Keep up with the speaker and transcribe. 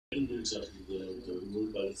exactly the rule,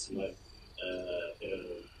 but it's like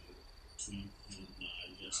 3, I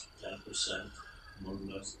guess 10% more or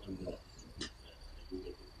less, and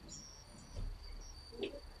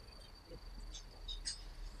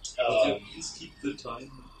please keep the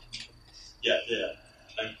time. Yeah.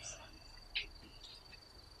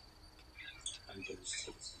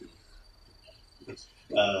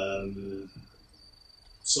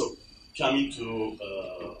 So coming to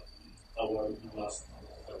our last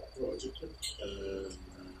project,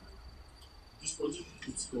 this project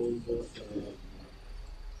is called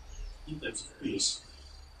Intensive Peace,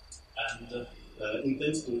 and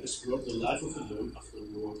intends to explore the life of a dog after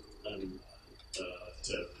war and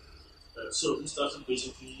terror. So we started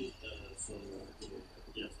basically from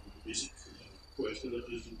the basic question that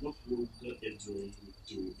is, what would a dog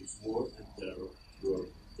do if war and terror were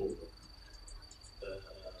over?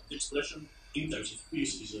 The expression intensive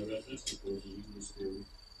peace is a reference to the English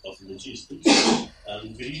of logistics,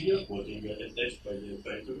 and guerrilla, quoting a text by the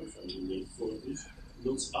Pentagon from the late 40s,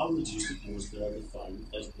 notes how logistics was there defined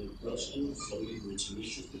as the process following which a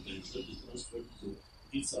nation's potential is transferred to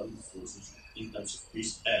its armed forces in times of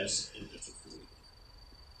peace as in times of war.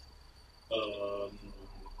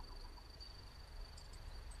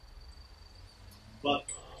 But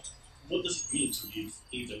what does it mean to live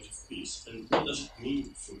in times of peace, and what does it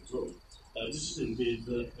mean for drone? This is indeed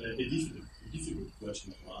a difficult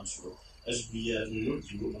question to answer, as we have no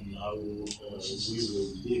view on how we will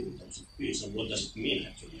live in times of peace, and what does it mean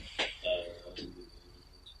actually,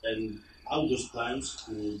 and how those times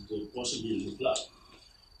could possibly look like.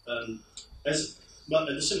 But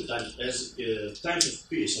at the same time, as times of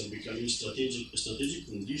peace are becoming a strategic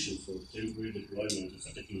condition for temporary deployment of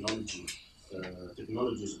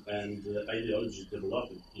technologies and ideologies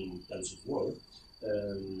developed in times of war,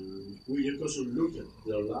 we also look at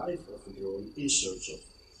the life of a drone in search of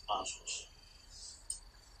answers.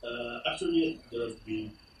 Actually, there have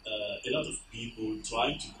been a lot of people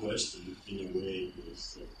trying to question in a way,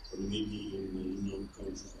 or maybe in a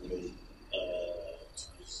non-conscious way, to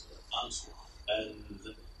this answer. And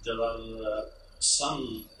there are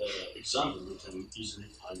some examples we can easily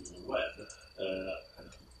find on the web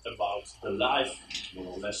about the life,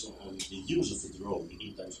 more or less, on the use of a drone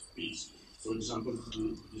in times of peace. For example,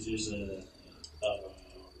 these are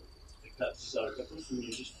a couple of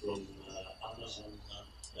images from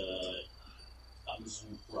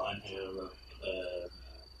Amazon Prime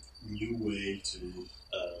new way to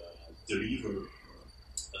deliver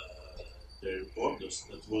their orders.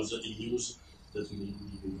 That was a news that maybe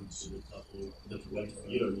you noticed a couple that went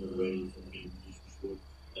viral away from being used before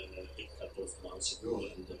a couple of months ago,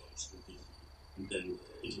 and that was completely, and then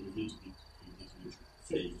it revealed to be completely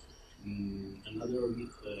fake. Another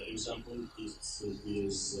example is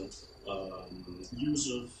use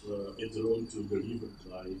of a drone to deliver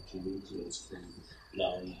dry chemicals from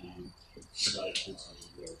laundry directly to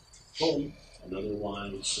your home. Another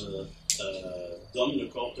one is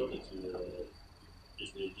Dominocopter, that is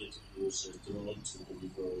the idea to use a drone to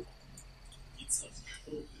deliver pizza.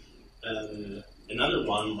 Another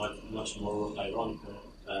one, much more ironic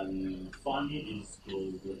and funny, is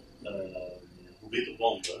called Burrito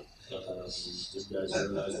Bomber. This guy's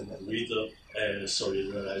realized that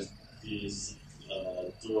realized this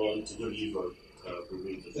drone to deliver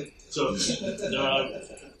burritos. So there are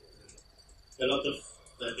a lot of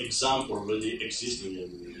examples already existing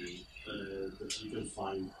that you can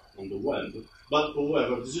find on the web. But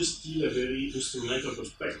however, this is still a very instrumental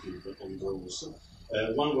perspective on drones.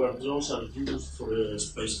 One where drones are used for a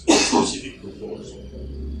specific purpose.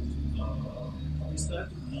 Instead,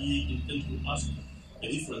 we intend to ask a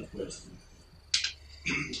different question.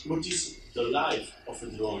 What is the life of a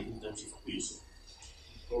drone in terms of peace?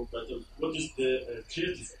 Or better, what is the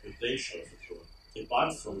creative potential of a drone,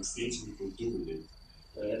 apart from things we could do with it?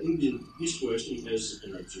 Indeed, this question has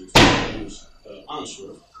an obvious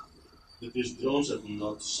answer, that these drones have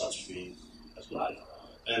not such thing as life,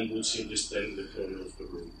 and would simply stand in the corner of the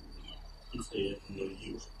room if they have no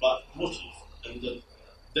use. But what if? And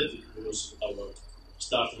that was our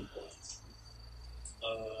starting point.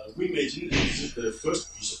 We imagine that this is the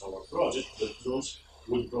first piece of our project, that drones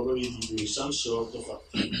would probably be doing some sort of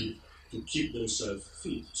activity to keep themselves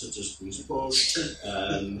fit, such as doing sports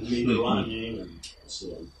and maybe running and so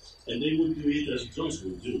on. And they would do it as drones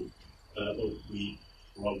would do,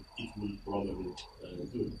 or it will probably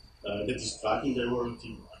do. That is tracking their own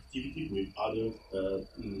activity with other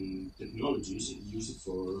technologies used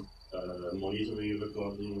for monitoring,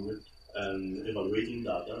 recording, and evaluating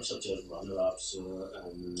data, such as runner-ups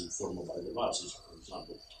and for mobile devices, for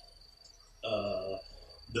example.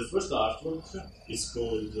 The first artwork is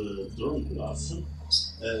called Drone Class,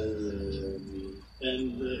 and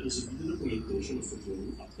is a video documentation of a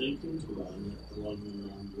drone attempting to run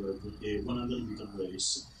 100-meter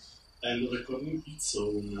race and recording its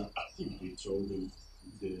own activity through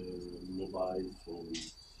the mobile phone,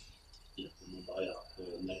 the mobile app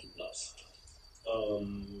Nike Plus.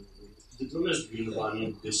 The drone has been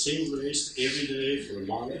running the same race every day for a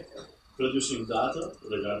month, producing data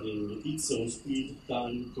regarding its own speed,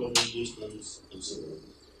 time, cover distance, and so on.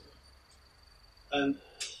 And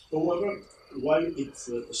however, while it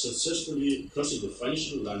successfully crosses the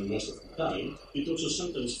finishing line most of the time, it also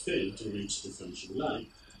sometimes fails to reach the finishing line,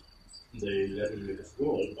 the 11 meters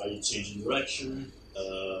goal, by changing direction,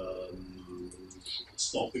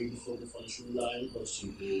 stopping before the finishing line, or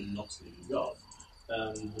simply not taking off.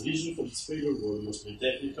 And the reason for this failure was mostly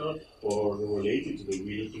technical or related to the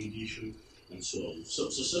weather condition and so on. So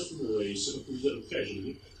successful race occurred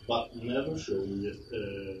occasionally, but never showing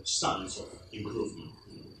signs of improvement.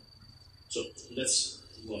 So let's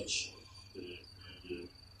watch the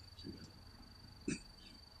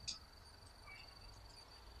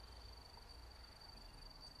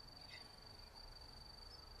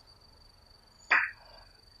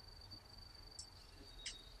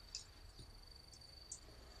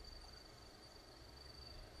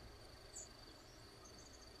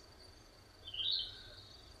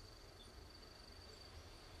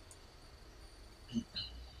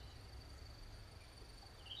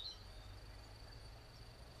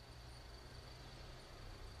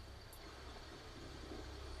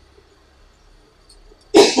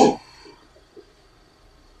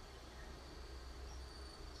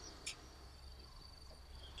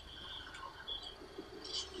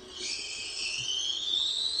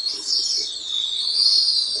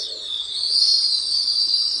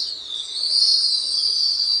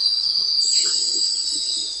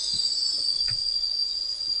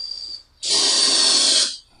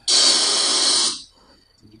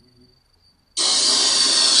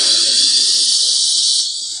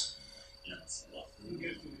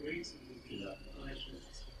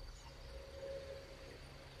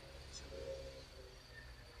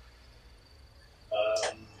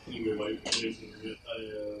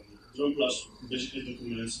Drone Plus basically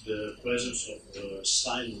documents the presence of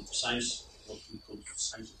signs, what we call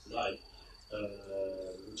signs of life,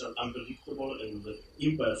 which are unpredictable and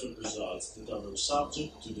imperfect results that are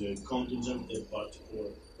subject to the contingent and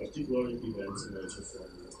particular events emerging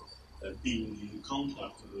from being in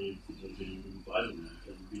contact with the environment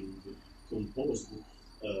and being composed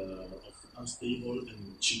of unstable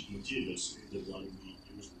and cheap materials. The one we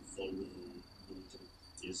usually follow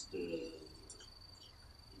is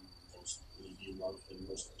maybe one of the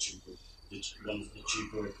most cheaper, one of the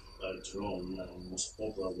cheaper drone and most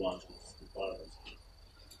popular ones of the parent.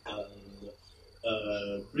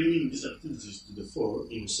 And bringing these activities to the fore,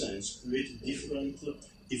 in a sense, create different,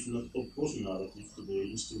 if not opposed narrative to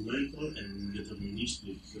the instrumental and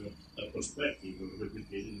deterministic perspective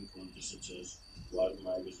replicated in contexts such as Wild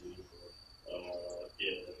Magazine or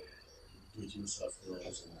do-it-yourself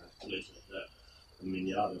drones and places like that, and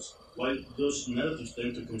many others. While those narratives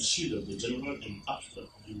tend to consider the general and abstract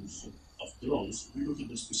use of drones, we look at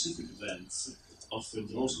the specific events of a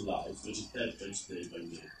drone's life as it happens day by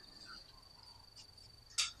day.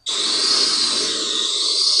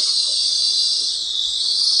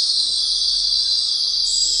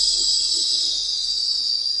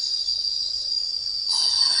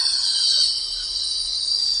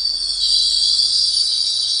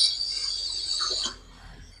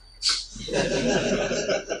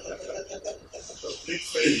 Big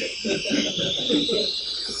failure. Okay.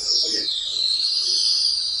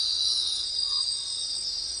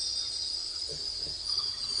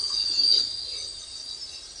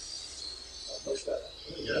 Much better.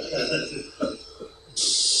 Yeah.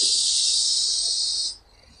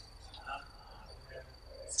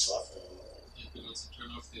 It's rough. You could also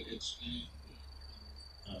turn off the HD.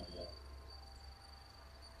 Yeah.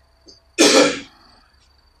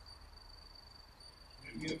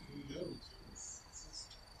 Maybe if you go to this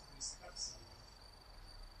steps.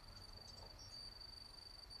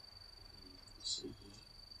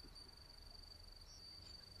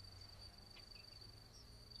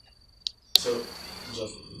 So,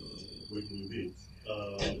 just waiting a bit,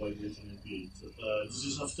 while waiting a bit, this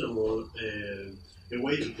is after all a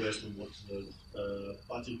way to question what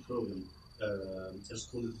Matteo Cremonesi has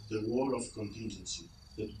called the war of contingency,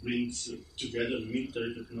 that brings together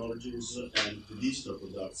military technologies and the digital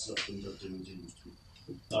products of the entertainment industry.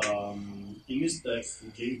 In his text,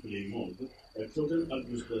 Gameplay Mode, Kroger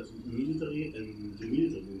argues that the military and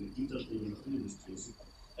entertainment industries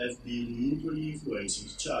have been mutually influencing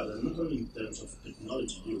each other, not only in terms of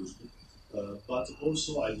technology used, but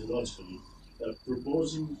also ideologically,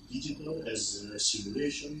 proposing digital as a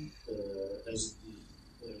simulation, as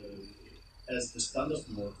the standard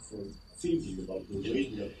mode for thinking about the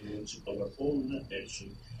way we approach our own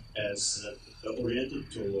action as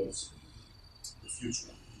oriented towards the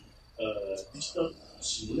future. Digital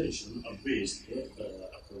simulations are based,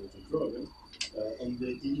 according to Grogan, on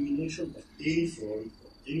the elimination of any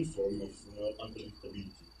form of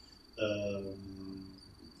unpredictability.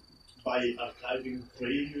 By archiving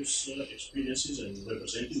previous experiences and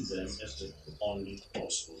representing them as the only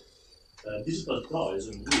possible. Digital toys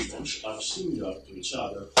and movements are similar to each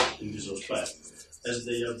other in this respect, as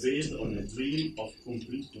they are based on a dream of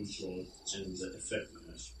complete control and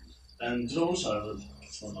effectiveness. And drones are,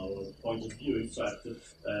 from our point of view, in fact,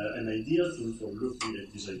 an ideal tool for looking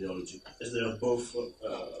at this ideology, as they are both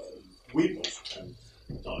weapons and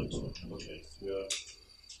toys. Okay, we are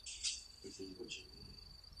quickly watching.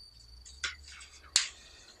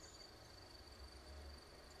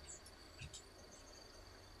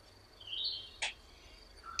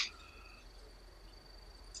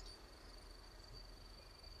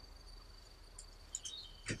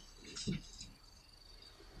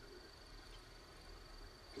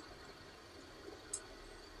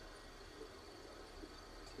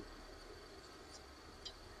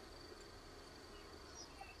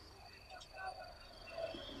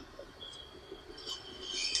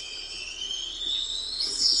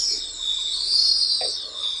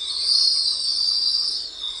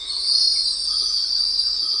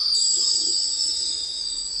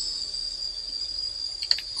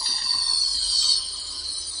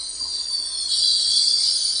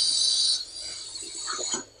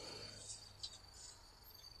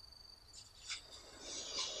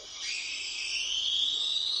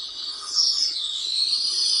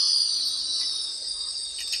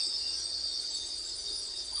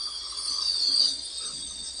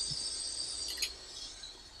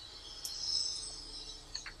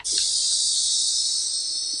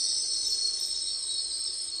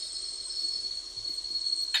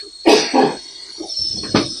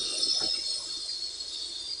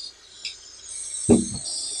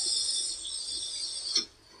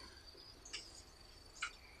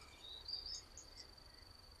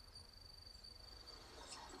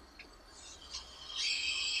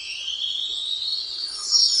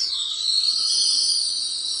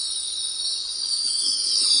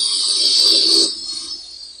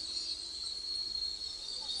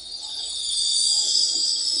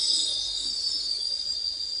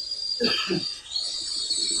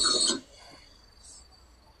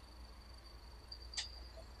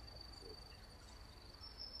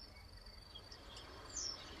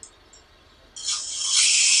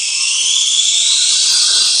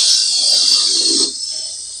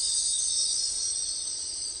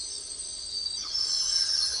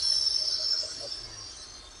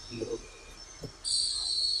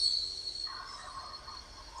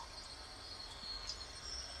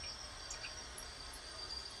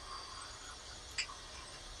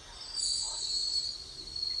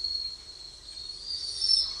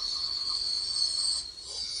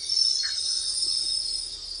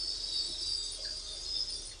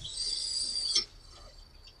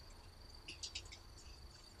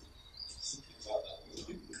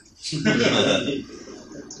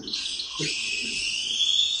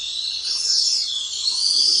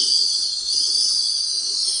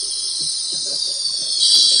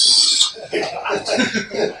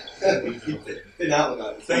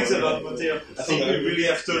 Thanks a lot, Matteo. I think we really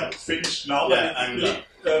have to finish now. Yeah,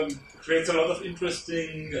 it creates a lot of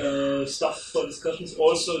interesting stuff for discussions.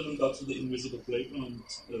 Also, in regard to the invisible playground,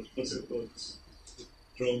 what's about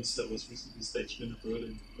drones that was recently staged in a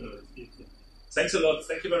Berlin theater. Thanks a lot.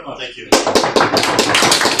 Thank you very much. Thank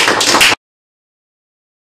you.